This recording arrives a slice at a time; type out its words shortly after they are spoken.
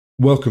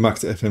Welcome back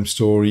to FM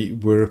Story.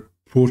 We're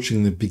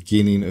approaching the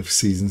beginning of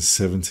season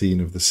 17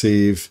 of the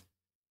Save,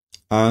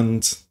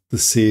 and the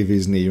Save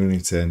is nearing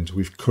its end.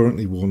 We've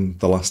currently won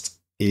the last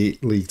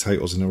 8 league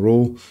titles in a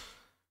row.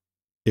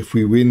 If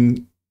we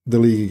win the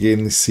league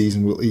again this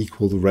season, we'll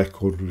equal the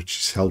record which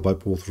is held by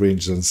both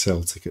Rangers and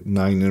Celtic at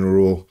 9 in a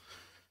row.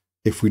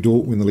 If we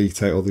don't win the league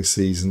title this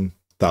season,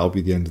 that'll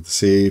be the end of the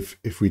Save.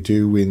 If we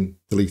do win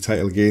the league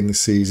title again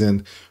this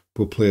season,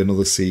 we'll play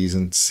another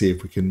season to see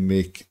if we can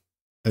make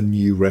a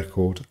new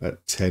record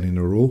at 10 in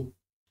a row.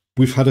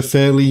 We've had a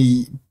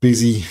fairly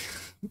busy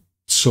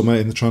summer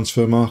in the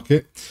transfer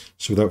market,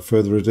 so without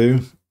further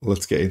ado,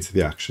 let's get into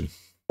the action.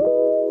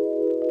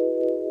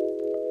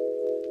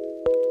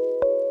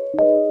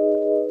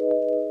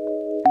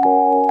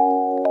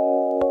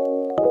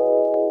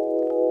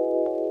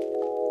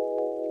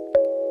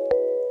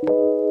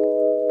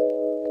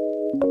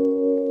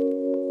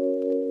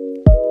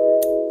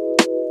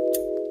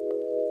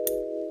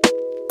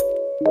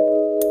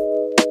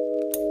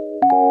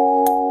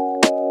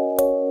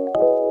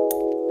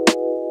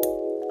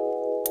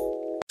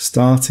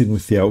 Starting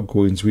with the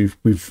outgoings,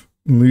 we've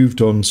moved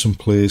on some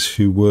players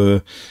who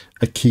were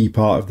a key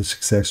part of the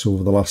success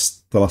over the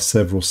last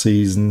several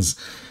seasons.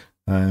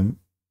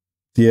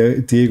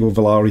 Diego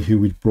Villari, who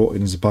we'd brought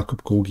in as a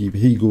backup goalkeeper,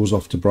 he goes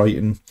off to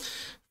Brighton.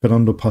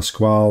 Fernando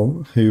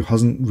Pascual, who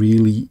hasn't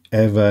really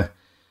ever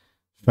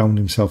found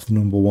himself the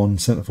number one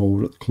centre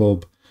forward at the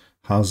club,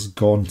 has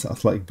gone to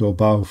Athletic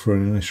Bilbao for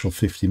an initial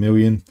 50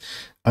 million.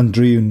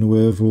 Andreu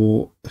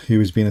Nuevo, who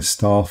has been a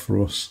star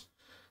for us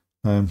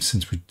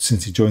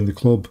since he joined the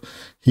club,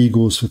 he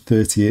goes for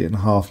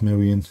 38.5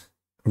 million,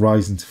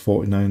 rising to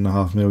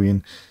 49.5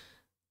 million.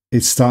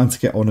 It's starting to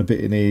get on a bit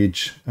in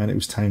age, and it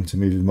was time to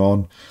move him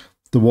on.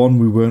 The one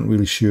we weren't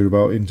really sure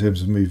about in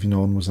terms of moving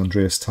on was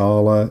Andreas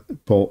Thaler,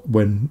 but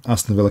when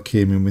Aston Villa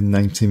came in with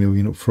 90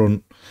 million up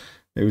front,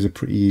 it was a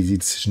pretty easy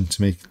decision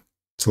to make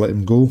to let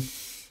him go.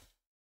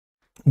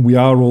 We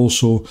are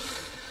also,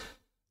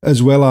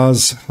 as well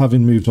as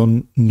having moved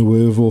on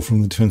Nuevo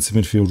from the defensive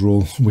midfield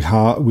role,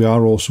 we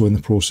are also in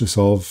the process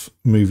of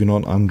moving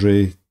on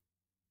Andre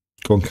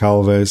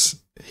Goncalves.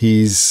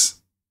 He's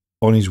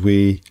on his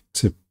way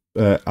to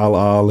Al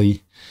Ahly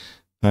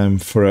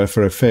for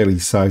a fairly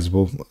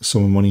sizable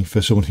sum of money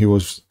for someone who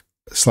was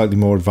slightly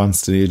more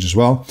advanced in age as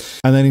well.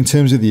 And then in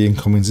terms of the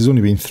incomings, there's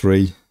only been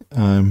 3,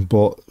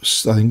 but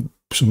I think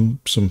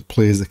some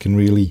players that can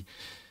really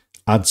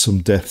add some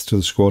depth to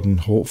the squad and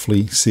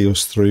hopefully see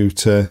us through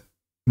to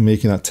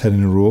making that 10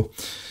 in a row.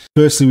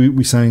 Firstly,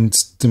 we signed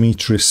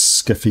Dimitris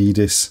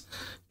Skafidis,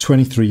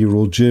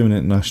 23-year-old German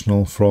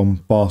international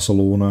from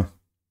Barcelona,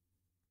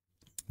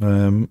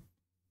 really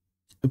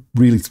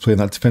to play in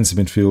that defensive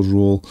midfield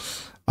role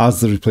as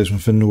the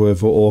replacement for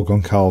Nuevo or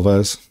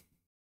Goncalves.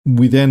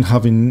 We then,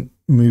 having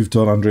moved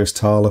on Andreas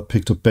Thaler,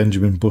 picked up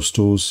Benjamin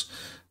Bustos,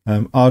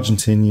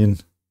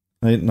 Argentinian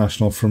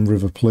international from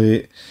River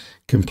Plate,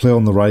 can play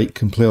on the right,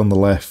 can play on the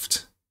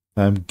left.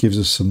 Gives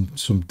us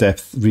some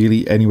depth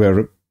really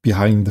anywhere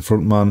behind the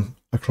front man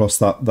across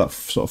that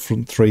sort of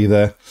front 3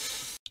 there.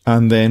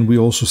 And then we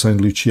also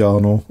signed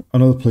Luciano,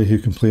 another player who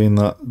can play in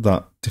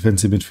that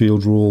defensive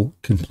midfield role,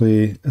 can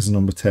play as a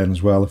number 10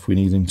 as well if we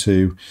need him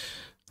to.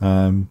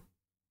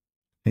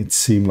 It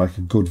seemed like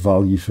a good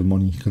value for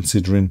money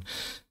considering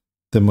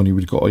the money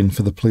we'd got in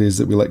for the players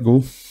that we let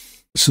go.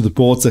 So the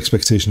board's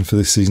expectation for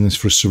this season is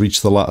for us to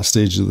reach the latter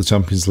stages of the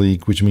Champions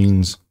League, which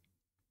means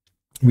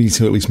we need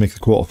to at least make the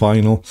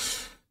quarter-final.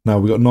 Now,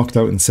 we got knocked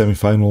out in the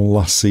semi-final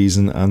last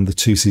season, and the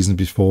 2 seasons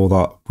before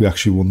that, we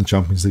actually won the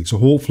Champions League. So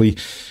hopefully,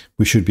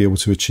 we should be able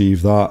to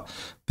achieve that.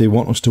 They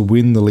want us to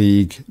win the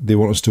league, they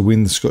want us to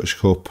win the Scottish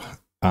Cup,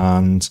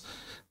 and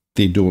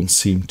they don't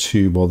seem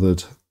too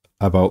bothered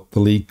about the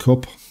League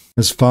Cup.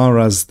 As far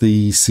as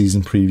the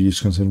season preview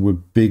is concerned, we're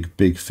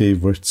big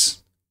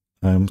favourites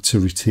to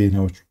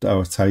retain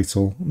our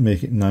title,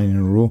 make it 9 in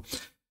a row.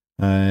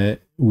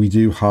 We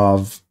do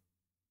have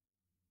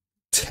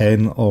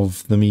 10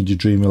 of the Media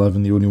Dream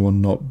 11. The only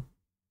one not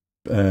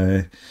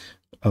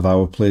of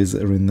our players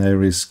that are in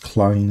there is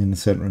Klein in the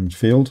centre of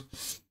midfield,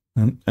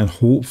 and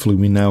hopefully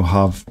we now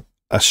have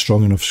a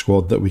strong enough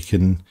squad that we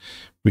can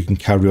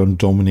carry on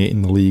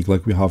dominating the league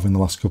like we have in the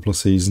last couple of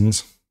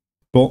seasons.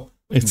 But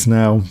it's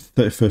now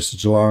 31st of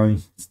July.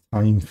 It's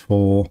time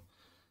for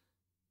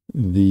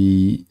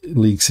the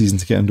league season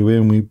to get underway,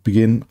 and we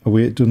begin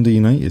away at Dundee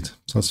United.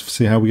 So let's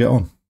see how we get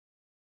on.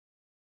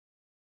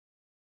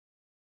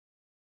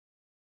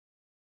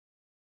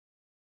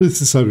 This is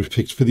the side we've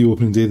picked for the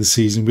opening day of the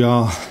season. We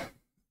are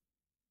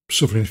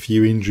suffering a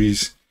few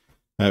injuries.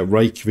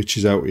 Rajkovic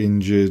is out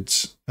injured.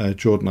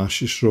 Jordan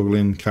Ash is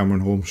struggling. Cameron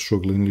Holmes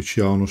struggling.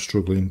 Luciano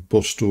struggling.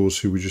 Bustos,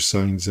 who we just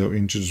signed, is out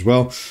injured as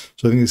well.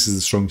 So I think this is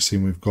the strongest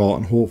team we've got,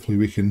 and hopefully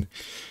we can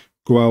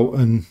go out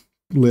and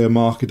lay a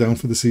marker down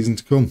for the season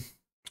to come.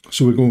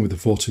 So we're going with the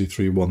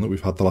 4-2-3-1 that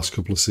we've had the last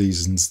couple of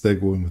seasons. They're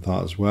going with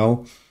that as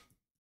well.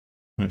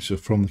 Right, so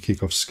from the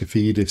kickoff,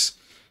 Skafidis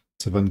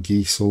to Van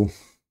Giesel,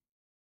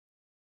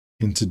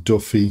 into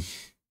Duffy,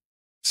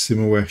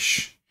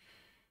 Simowesh,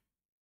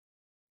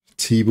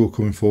 Thibaut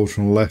coming forward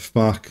from the left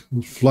back,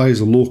 flies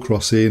a low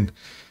cross in,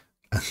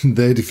 and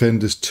their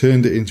defenders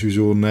turned it into his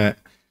own net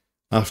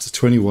after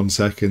 21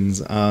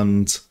 seconds,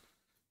 and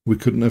we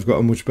couldn't have got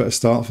a much better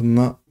start than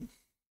that.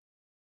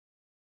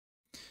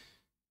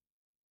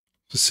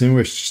 So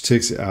Simic just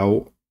takes it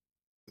out.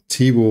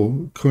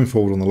 Thibaut coming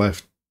forward on the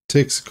left,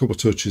 takes a couple of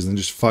touches and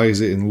just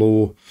fires it in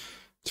low.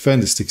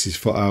 Defender sticks his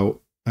foot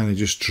out and he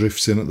just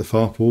drifts in at the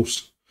far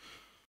post.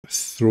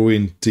 Throw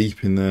in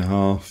deep in their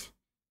half.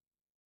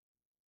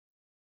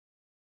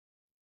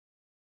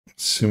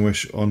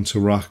 Simic onto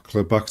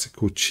Rackler, back to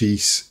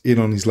Cochise, in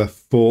on his left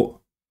foot.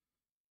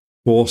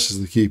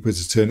 Forces the keeper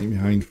to turn it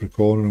behind for a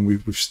corner, and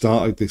we've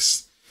started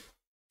this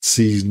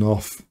season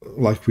off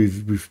like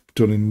we've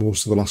done in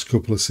most of the last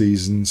couple of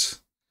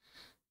seasons.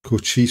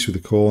 Cochise with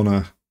the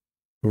corner,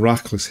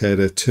 Rackler's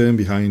header, turn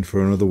behind for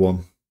another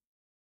one.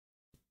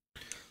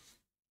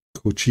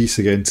 Cochise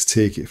again to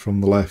take it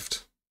from the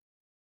left.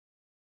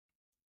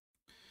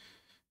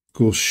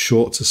 Goes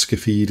short to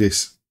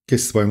Skafidis,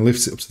 gets the ball and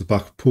lifts it up to the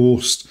back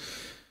post,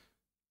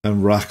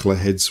 and Rackler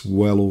heads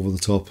well over the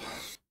top.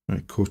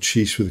 Right,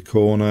 Cochise with the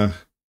corner,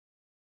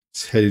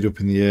 it's headed up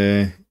in the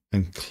air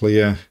and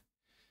clear.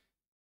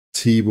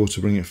 Thibaut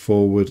to bring it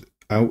forward,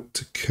 out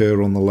to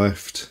Kerr on the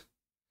left.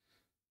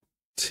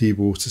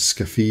 Thibaut to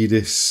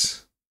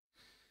Skafidis.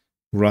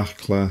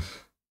 Rackler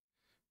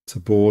to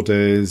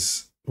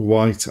Bordes.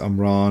 White to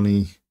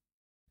Amrani.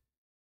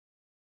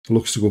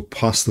 Looks to go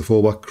past the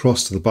fullback,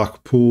 cross to the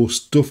back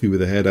post. Duffy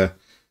with a header,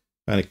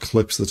 and it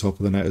clips the top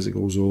of the net as it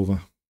goes over.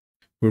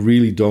 We're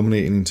really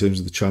dominating in terms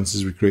of the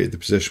chances we created, the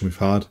possession we've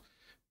had.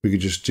 We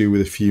could just do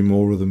with a few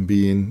more of them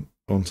being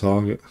on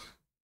target.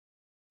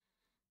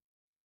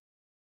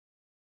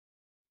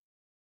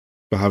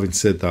 But having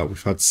said that,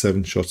 we've had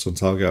 7 shots on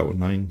target out of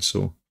 9,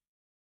 so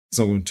it's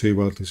not going too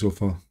badly so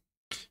far.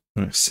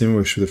 Right,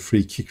 Simic with a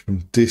free kick from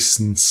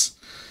distance.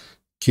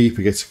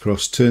 Keeper gets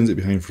across, turns it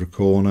behind for a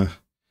corner.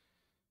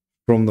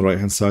 From the right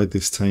hand side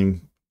this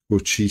time,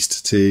 Cochise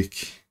to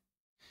take.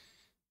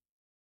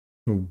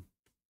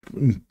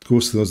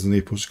 Goes to those in the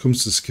near post,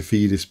 comes to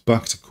Skafidis,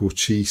 back to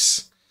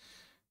Cochise,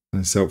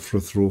 and it's out for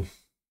a throw.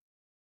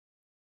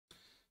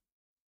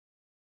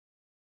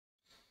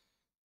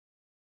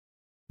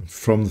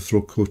 From the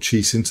throw,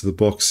 Cochise into the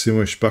box,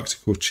 Simic back to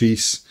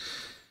Cochise,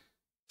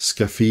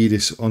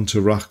 Skafidis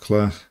onto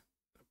Rackler,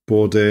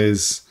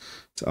 Bordes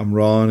to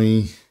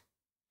Amrani,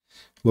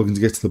 looking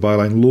to get to the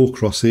byline, low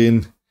cross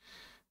in,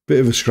 bit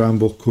of a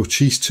scramble,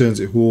 Cochise turns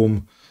it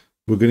home.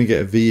 We're going to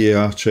get a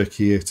VAR check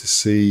here to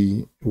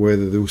see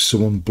whether there was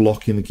someone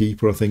blocking the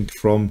keeper, I think,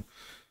 from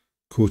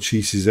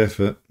Cochise's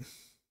effort.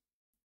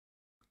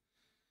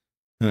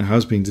 And it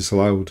has been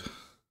disallowed.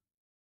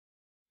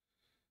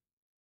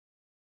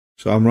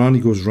 So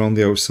Amrani goes round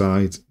the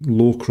outside,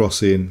 low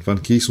cross in, Van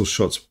Giesel's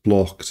shot's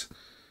blocked.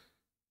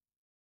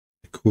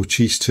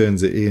 Cochise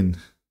turns it in.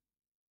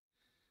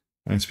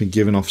 And it's been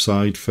given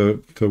offside for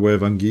where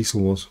Van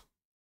Giesel was.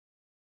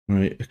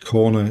 Right, a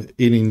corner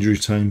in injury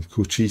time,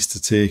 Cochise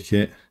to take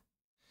it.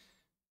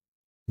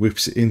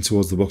 Whips it in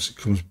towards the box, it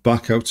comes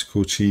back out to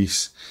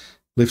Cochise.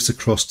 Lifts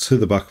across to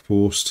the back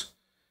post.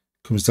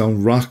 Comes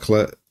down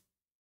Rackler.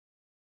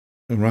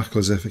 And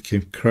Rackler's effort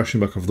came crashing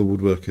back off the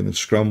woodwork and they've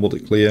scrambled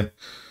it clear.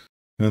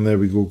 And there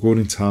we go, going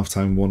into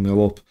half-time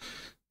 1-0 up.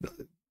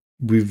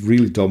 We've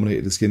really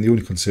dominated this game. The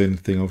only concerning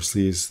thing,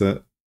 obviously, is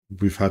that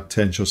we've had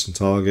 10 shots on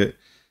target.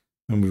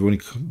 And we've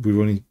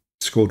only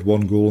scored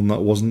 1 goal, and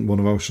that wasn't one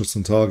of our shots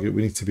on target.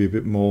 We need to be a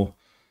bit more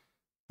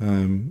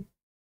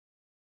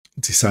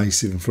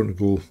decisive in front of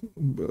goal.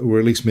 We're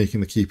at least making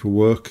the keeper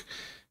work,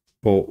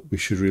 but we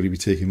should really be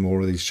taking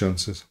more of these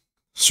chances.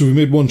 So we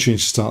made one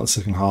change to start the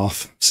second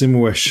half.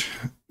 Simic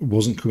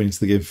wasn't coming into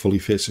the game fully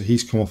fit, so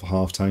he's come off at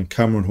half-time.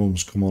 Cameron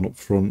Holmes come on up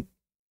front.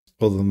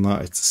 Other than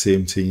that, it's the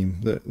same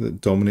team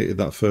that dominated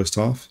that first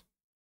half.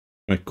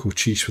 Right,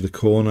 Cochise with the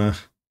corner.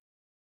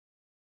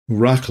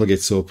 Rackler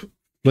gets up,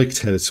 flicked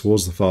header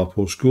towards the far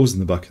post, goes in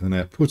the back of the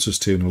net, puts us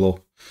 2-0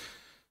 up.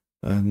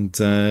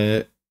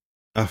 And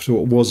after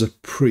what was a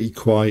pretty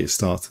quiet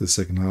start to the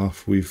second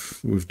half,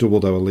 we've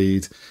doubled our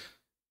lead.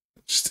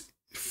 Just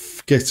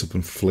gets up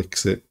and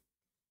flicks it.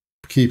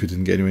 Keeper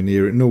didn't get anywhere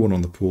near it, no one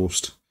on the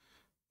post.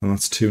 And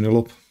that's 2-0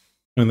 up.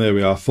 And there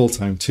we are,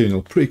 full-time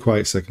 2-0. Pretty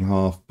quiet second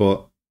half,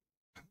 but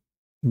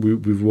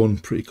we've won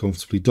pretty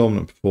comfortably.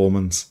 Dominant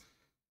performance.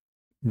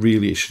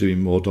 Really, it should have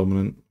been more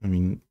dominant. I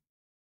mean,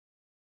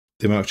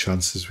 the amount of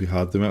chances we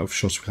had, the amount of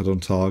shots we had on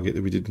target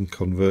that we didn't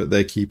convert.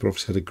 Their keeper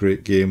obviously had a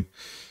great game.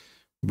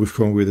 We've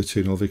come away with a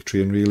 2-0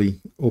 victory, and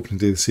really, opening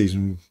day of the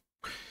season,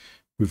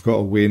 we've got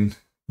a win.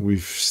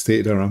 We've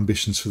stated our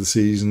ambitions for the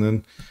season,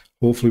 and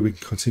hopefully we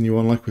can continue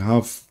on like we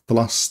have the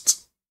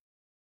last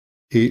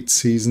 8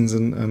 seasons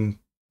and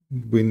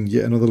win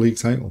yet another league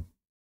title.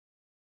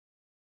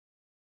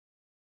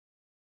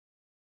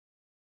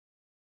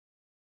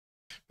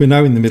 We're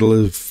now in the middle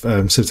of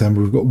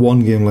September. We've got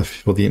 1 game left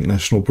before the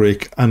international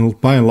break, and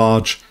by and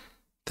large,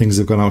 things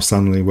have gone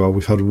outstandingly well.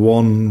 We've had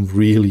one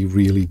really,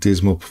 really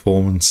dismal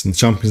performance in the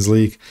Champions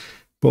League,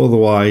 But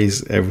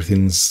otherwise,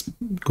 everything's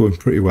going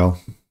pretty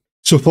well.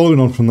 So following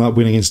on from that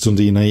win against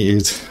Dundee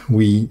United,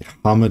 we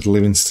hammered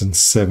Livingston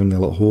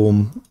 7-0 at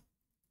home.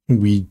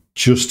 We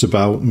just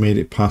about made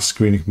it past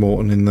Greenock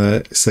Morton in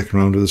the second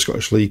round of the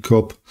Scottish League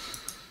Cup.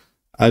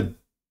 A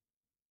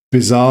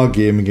bizarre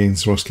game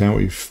against Ross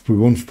County. We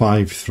won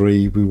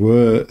 5-3. We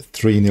were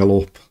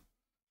 3-0 up,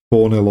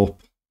 4-0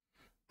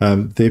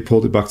 up. They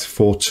pulled it back to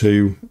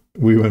 4-2.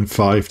 We went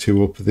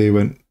 5-2 up.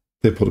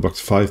 They pulled it back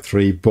to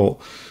 5-3. But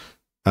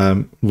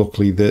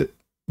luckily that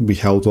we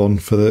held on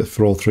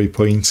for all 3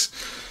 points.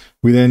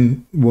 We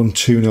then won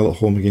 2-0 at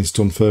home against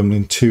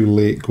Dunfermline. 2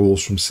 late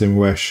goals from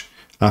Simwesh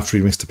after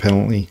he missed a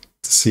penalty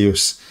to see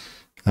us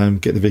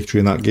get the victory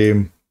in that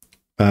game.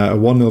 A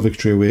 1-0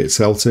 victory away at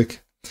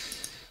Celtic.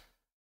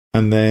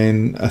 And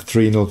then a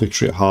 3-0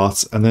 victory at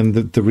Hearts. And then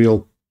the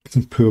real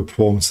poor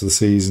performance of the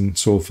season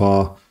so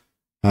far.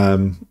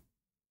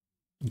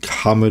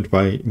 Hammered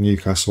by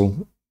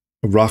Newcastle.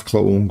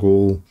 Rackler own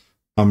goal.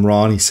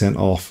 Amrani sent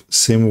off.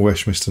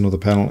 Simwesh missed another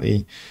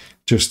penalty.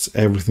 Just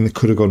everything that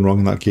could have gone wrong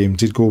in that game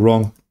did go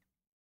wrong.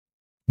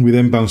 We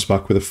then bounced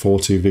back with a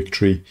 4-2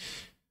 victory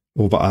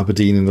over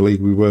Aberdeen in the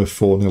league. We were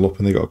 4-0 up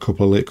and they got a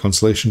couple of late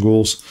consolation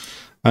goals.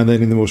 And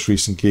then in the most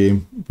recent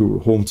game, we were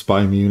home to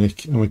Bayern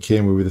Munich and we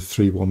came away with a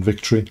 3-1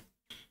 victory.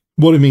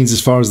 What it means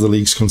as far as the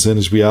league's concerned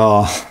is we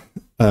are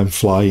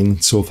flying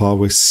so far.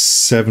 We're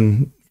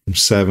 7 from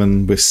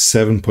 7. We're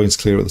 7 points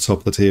clear at the top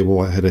of the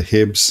table ahead of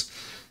Hibs.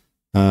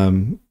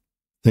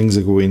 Things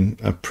are going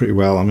pretty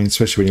well. I mean,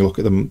 especially when you look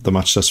at the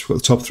match stats. We've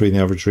got the top 3 in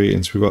the average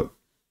ratings. We've got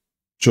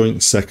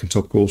joint second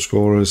top goal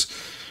scorers.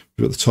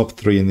 We've got the top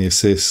 3 in the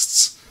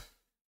assists.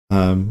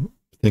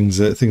 Things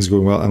are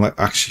going well. And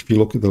actually, if you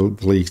look at the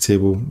league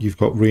table, you've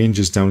got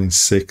Rangers down in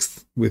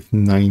 6th with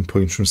 9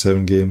 points from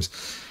 7 games.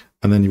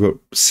 And then you've got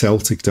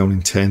Celtic down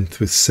in 10th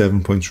with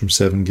 7 points from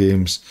 7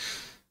 games.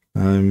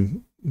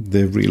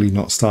 They're really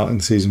not starting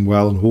the season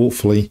well. And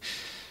hopefully,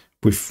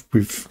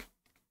 we've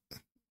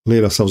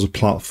laid ourselves a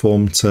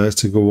platform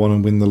to go on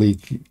and win the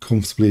league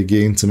comfortably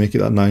again to make it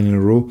that 9 in a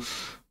row.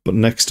 But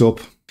next up,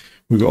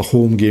 we've got a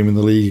home game in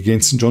the league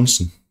against St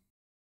Johnstone.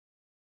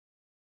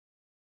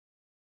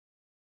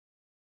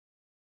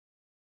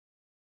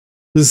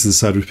 This is the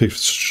side we picked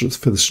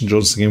for the St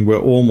Johnstone game. We're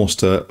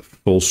almost at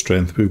full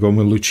strength. We've gone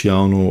with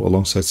Luciano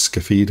alongside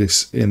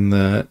Skafidis in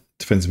the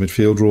defensive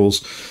midfield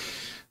roles.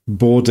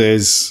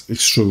 Bordes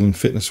is struggling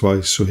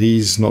fitness-wise, so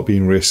he's not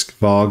being risked.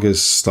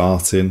 Varga's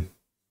starting,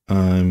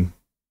 and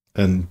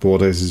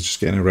Bordes is just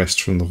getting a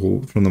rest from the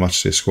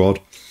matchday squad.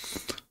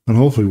 And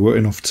hopefully we're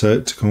enough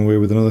to come away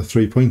with another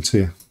 3 points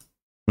here.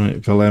 Right,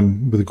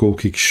 Valem with a goal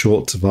kick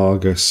short to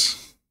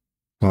Vargas.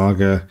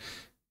 Varga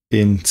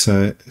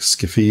into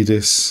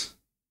Skafidis.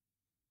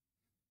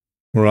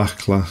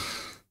 Rackler.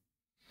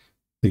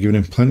 They're giving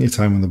him plenty of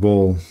time on the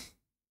ball.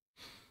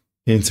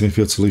 Into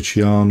midfield to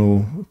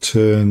Luciano.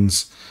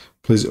 Turns.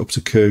 Plays it up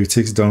to Kerr. He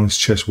takes it down his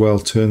chest well.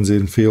 Turns it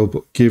in field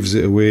but gives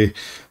it away.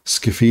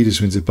 Skafidis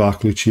wins it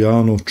back.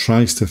 Luciano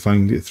tries to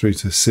find it through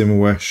to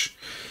Simwesh.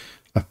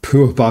 A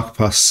poor back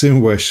pass.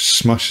 Simwesh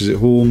smashes it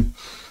home.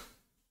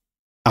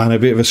 And a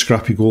bit of a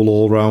scrappy goal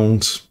all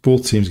round.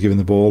 Both teams giving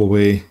the ball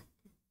away.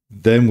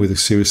 Then with a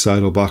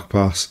suicidal back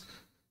pass,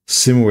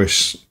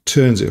 Simwesh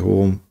turns it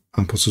home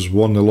and puts us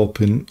 1-0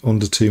 up in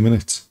under 2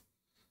 minutes.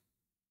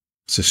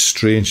 It's a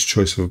strange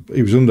choice.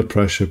 He was under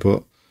pressure,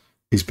 but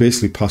he's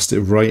basically passed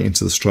it right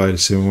into the stride of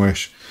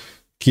Simwesh.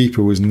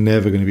 Keeper was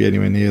never going to be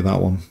anywhere near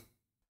that one.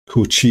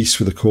 Cochise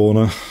with a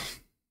corner.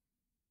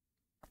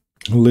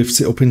 Lifts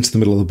it up into the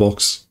middle of the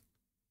box.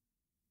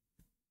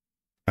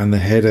 And the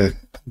header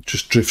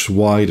just drifts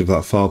wide of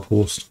that far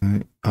post.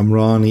 Right.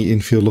 Amrani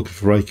infield looking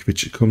for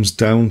Rajkovic. It comes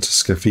down to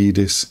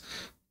Skafidis.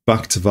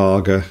 Back to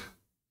Varga.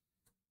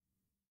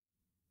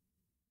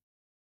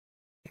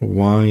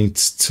 Wide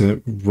to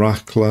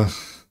Rackler.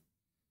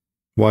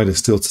 Wider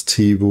still to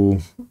Thibault.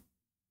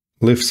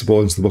 Lifts the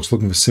ball into the box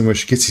looking for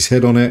Simwesh. Gets his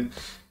head on it.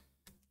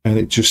 And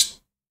it just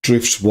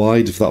drifts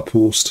wide of that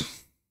post.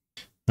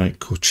 Right,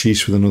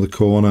 Cochise with another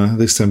corner.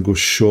 This time goes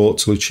short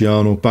to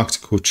Luciano. Back to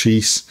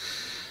Cochise.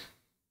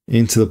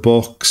 Into the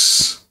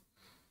box.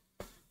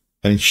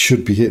 And he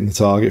should be hitting the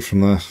target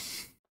from there.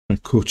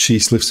 And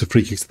Cochise lifts a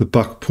free kick to the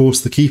back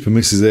post. The keeper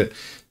misses it.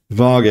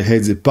 Varga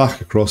heads it back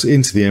across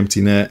into the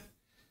empty net.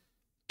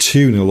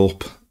 2-0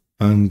 up.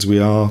 And we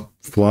are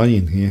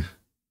flying here.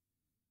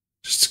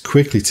 Just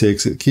quickly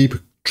takes it. The keeper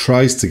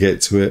tries to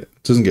get to it.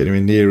 Doesn't get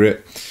anywhere near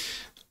it.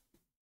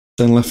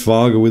 Then left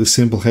Varga with a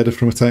simple header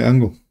from a tight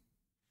angle.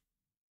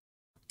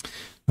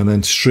 And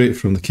then straight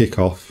from the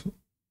kick-off,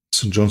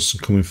 St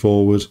Johnstone coming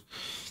forward.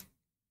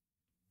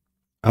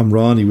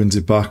 Amrani wins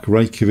it back.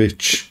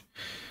 Rajkovic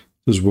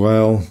does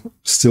well.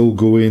 Still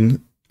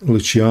going.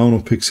 Luciano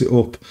picks it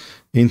up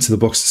into the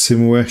box to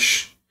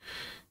Simwesh.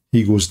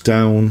 He goes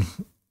down.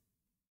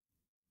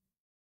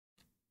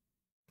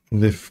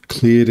 They've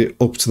cleared it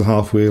up to the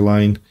halfway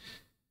line.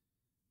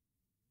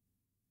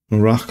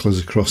 Rackler's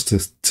across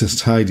to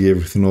tidy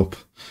everything up.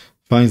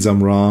 Finds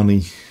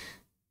Amrani.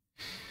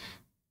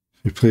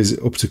 He plays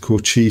it up to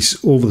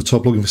Cochise, over the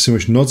top looking for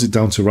Simovic, nods it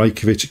down to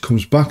Rajkovic, it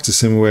comes back to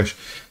Simovic,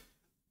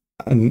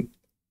 and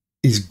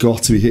he's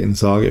got to be hitting the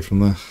target from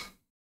there.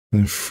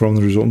 And from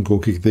the resultant goal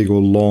kick, they go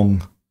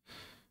long.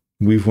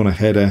 We've won a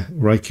header.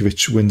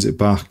 Rajkovic wins it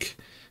back,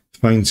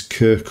 finds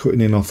Kerr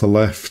cutting in off the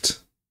left.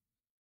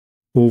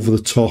 Over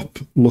the top,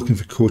 looking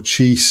for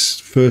Cochise.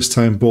 First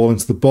time ball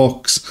into the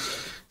box.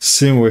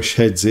 Simovic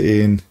heads it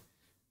in.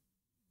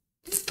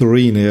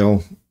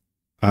 3-0.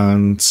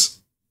 And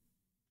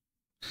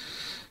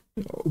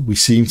we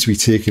seem to be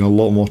taking a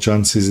lot more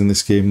chances in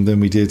this game than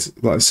we did.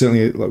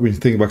 Certainly, when you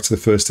think back to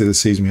the first day of the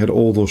season, we had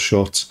all those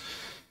shots.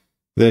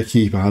 Their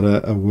keeper had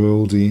a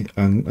worldie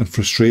and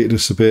frustrated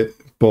us a bit.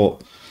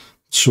 But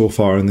so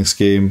far in this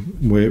game,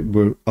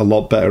 we're a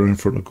lot better in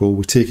front of goal.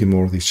 We're taking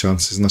more of these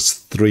chances, and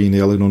that's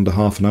 3-0 in under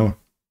half an hour.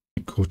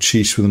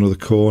 Cochise with another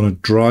corner,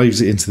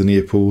 drives it into the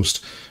near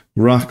post.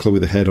 Rackler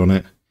with a head on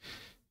it.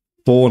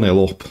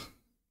 4-0 up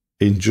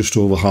in just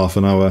over half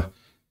an hour,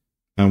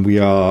 and we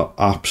are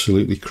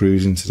absolutely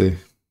cruising today.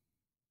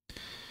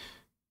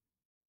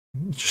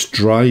 Just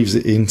drives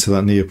it into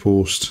that near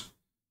post.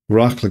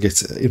 Rackler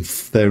gets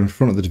there in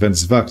front of the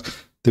defence. In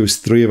fact, there was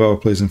 3 of our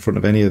players in front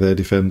of any of their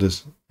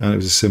defenders, and it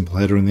was a simple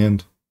header in the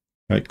end.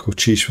 Right,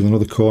 Cochise with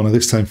another corner.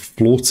 This time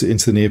floats it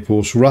into the near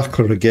post.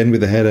 Rackler again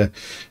with a header.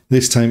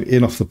 This time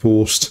in off the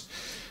post,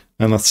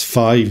 and that's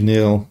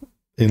 5-0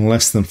 in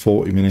less than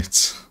 40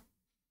 minutes.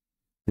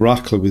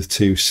 Rackler with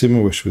 2,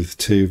 Simovic with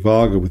 2,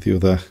 Varga with the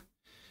other,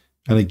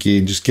 and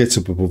again just gets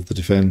up above the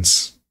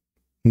defence.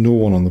 No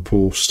one on the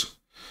post,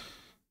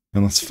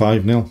 and that's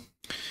 5-0.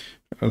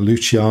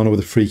 Luciano with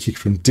a free kick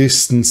from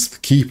distance. The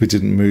keeper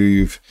didn't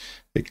move.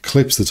 It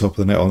clips the top of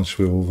the net on its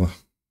way over.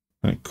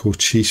 Right,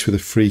 Cochise with a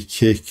free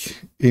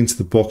kick into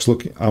the box.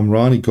 Look,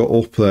 Amrani got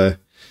up there.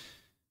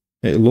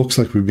 It looks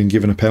like we've been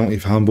given a penalty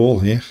for handball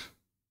here.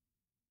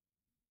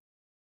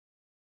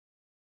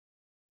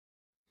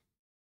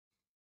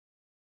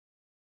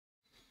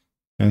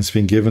 And it's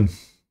been given.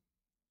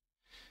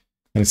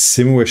 And it's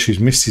Simovic who's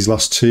missed his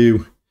last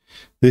 2.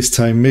 This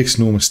time makes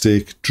no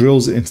mistake,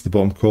 drills it into the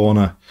bottom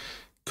corner,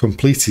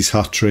 completes his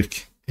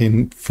hat-trick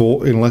in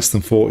less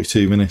than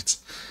 42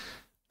 minutes.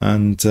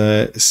 And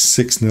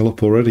 6-0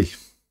 up already.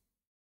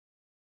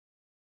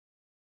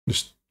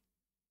 Just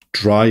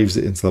drives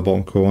it into the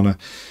bottom corner.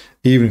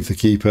 Even if the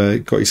keeper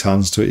got his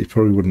hands to it, he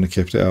probably wouldn't have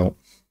kept it out.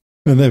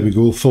 And there we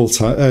go, full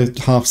time,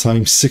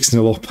 half-time,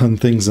 6-0 up, and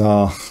things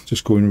are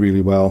just going really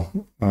well.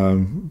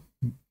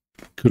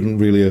 Couldn't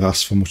really have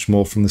asked for much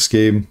more from this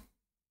game.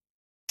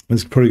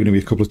 There's probably going to be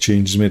a couple of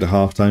changes made at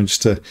half-time,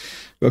 just to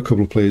got a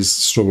couple of players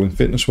struggling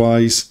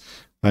fitness-wise,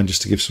 and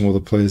just to give some other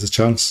players a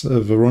chance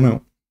of a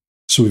run-out.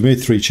 So we've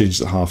made 3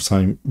 changes at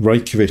half-time.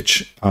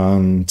 Rajkovic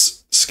and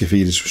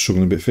Skifidis were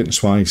struggling a bit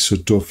fitness-wise, so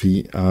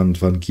Duffy and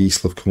Van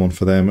Giesel have come on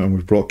for them, and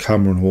we've brought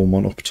Cameron Home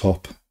on up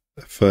top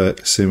for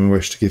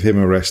Simovic to give him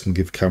a rest and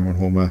give Cameron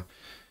Home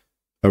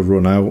a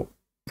run-out.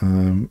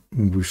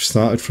 We've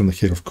started from the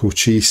kick-off.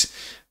 Cochise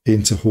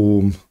into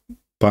Home,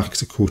 back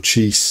to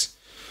Cochise.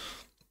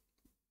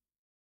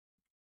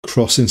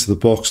 Cross into the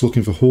box,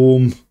 looking for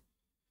Home,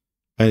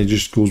 and it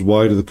just goes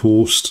wide of the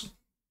post.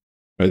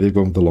 Right, they've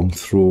gone with the long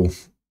throw.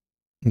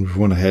 We've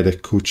won a header.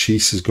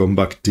 Cochise has gone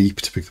back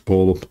deep to pick the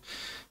ball up.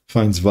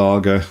 Finds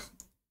Varga.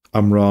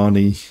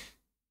 Amrani.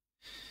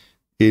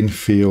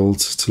 Infield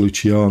to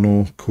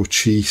Luciano.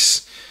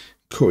 Cochise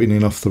cutting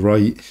in off the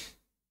right.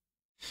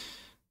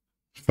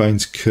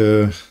 Finds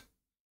Kerr.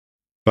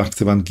 Back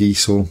to Van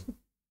Giesel.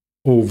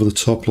 Over the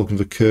top looking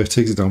for Kerr.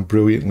 Takes it down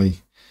brilliantly.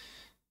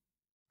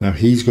 Now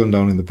he's gone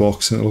down in the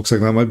box, and it looks like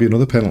that might be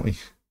another penalty.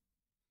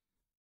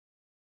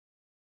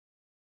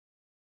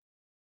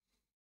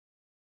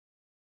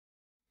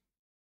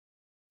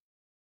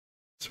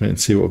 Let's wait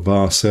and see what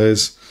VAR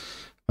says.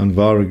 And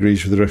VAR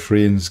agrees with the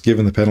referee and is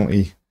given the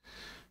penalty.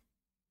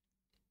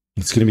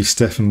 It's going to be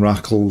Stefan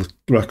Rackler,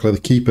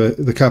 the keeper,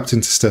 the captain,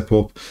 to step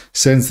up,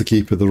 sends the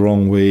keeper the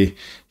wrong way.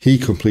 He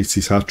completes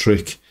his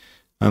hat-trick,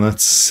 and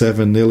that's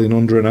 7-0 in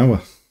under an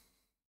hour.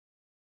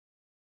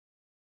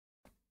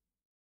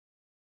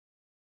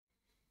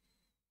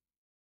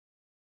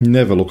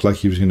 Never looked like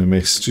he was going to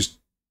miss. Just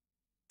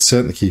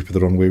sent the keeper the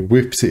wrong way,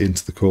 whips it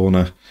into the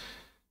corner,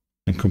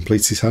 and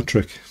completes his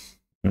hat-trick.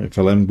 Right,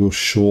 Valem goes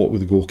short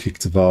with a goal kick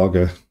to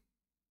Varga.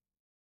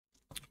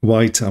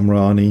 White,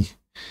 Amrani,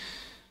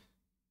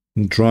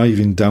 and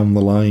driving down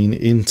the line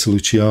into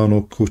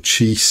Luciano.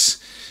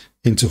 Cochise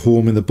into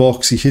Home in the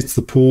box. He hits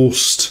the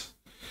post.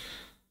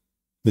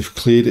 They've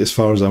cleared it as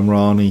far as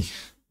Amrani,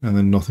 and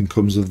then nothing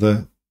comes of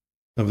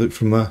it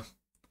from there.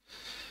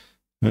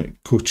 Right,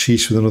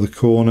 Cochise with another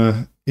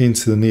corner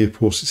into the near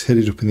post. It's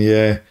headed up in the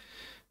air.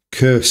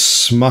 Kerr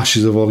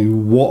smashes a volley.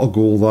 What a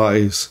goal that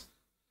is.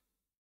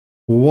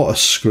 What a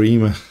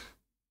screamer.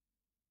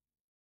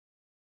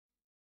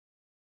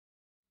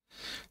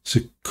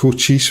 So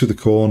Cochise with the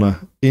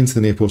corner into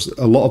the near post.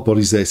 A lot of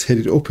bodies there. It's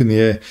headed up in the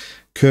air.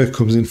 Kerr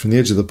comes in from the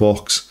edge of the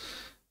box,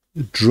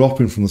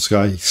 dropping from the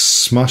sky,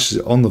 smashes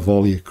it on the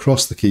volley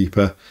across the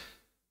keeper,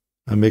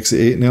 and makes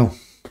it 8-0.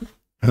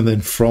 And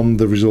then from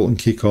the resulting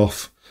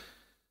kick-off,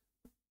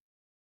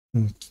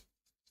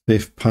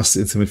 they've passed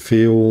it into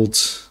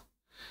midfield.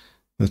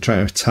 They're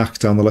trying to attack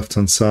down the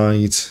left-hand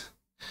side.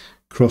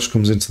 Cross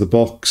comes into the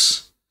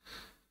box.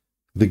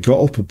 They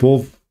got up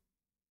above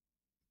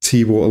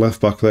T-Water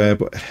left back there,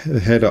 but the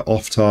header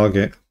off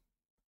target.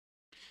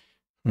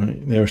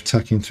 Right, they're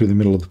attacking through the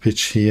middle of the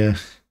pitch here.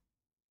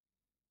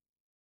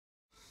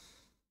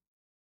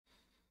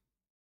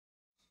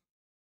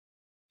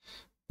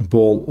 The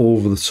ball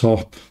over the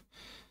top.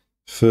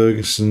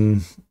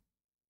 Ferguson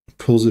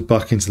pulls it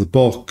back into the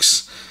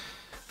box.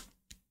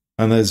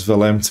 And there's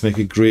Velem to make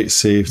a great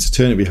save to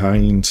turn it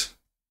behind.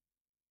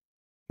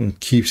 And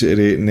keeps it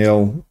at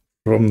 8-0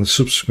 from the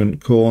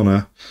subsequent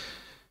corner.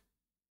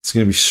 It's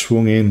going to be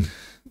swung in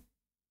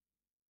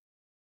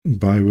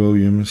by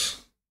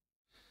Williams.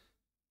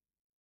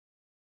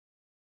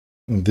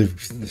 And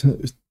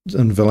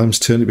Velem's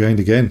turned it behind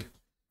again.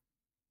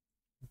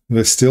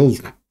 They're still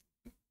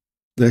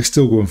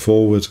going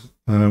forward.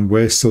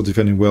 We're still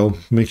defending well.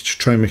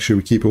 Try and make sure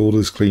we keep hold of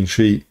this clean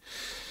sheet.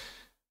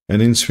 An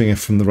in-swinger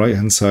from the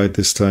right-hand side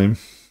this time.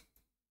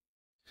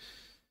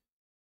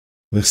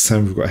 This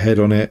time we've got a head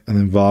on it, and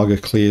then Varga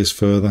clears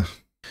further.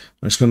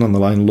 And it's going down the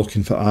line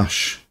looking for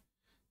Ash.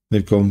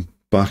 They've gone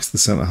back to the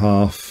centre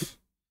half.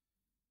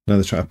 Now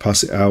they're trying to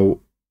pass it out.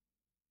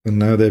 And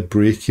now they're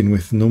breaking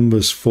with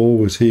numbers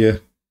forward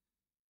here.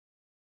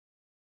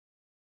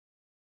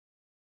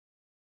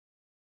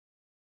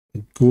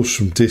 It goes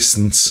from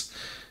distance.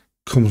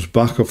 Comes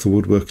back off the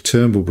woodwork.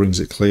 Turnbull brings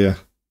it clear.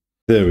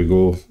 There we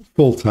go.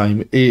 Full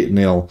time,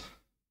 8-0.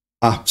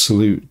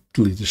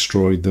 Absolutely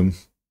destroyed them.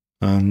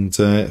 And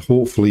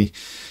hopefully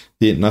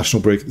the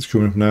international break that's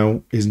coming up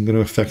now isn't going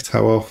to affect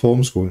how our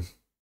form's going.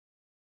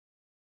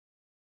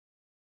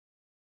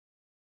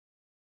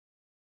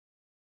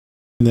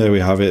 And there we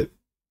have it.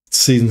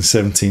 Season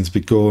 17's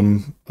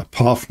begun.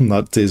 Apart from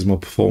that dismal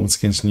performance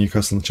against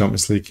Newcastle in the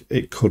Champions League,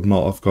 it could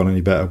not have gone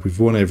any better. We've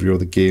won every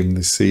other game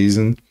this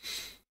season.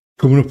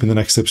 Coming up in the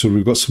next episode,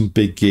 we've got some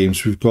big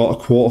games. We've got a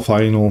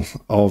quarter-final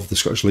of the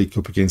Scottish League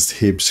Cup against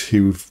Hibs,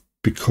 who've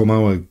become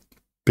our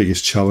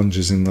biggest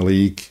challengers in the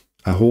league.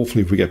 And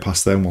hopefully, if we get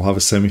past them, we'll have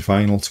a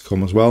semi-final to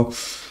come as well.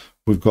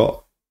 We've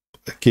got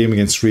a game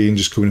against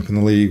Rangers coming up in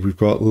the league. We've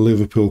got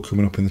Liverpool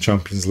coming up in the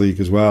Champions League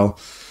as well.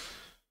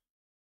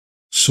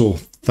 So,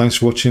 thanks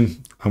for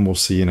watching, and we'll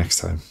see you next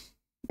time.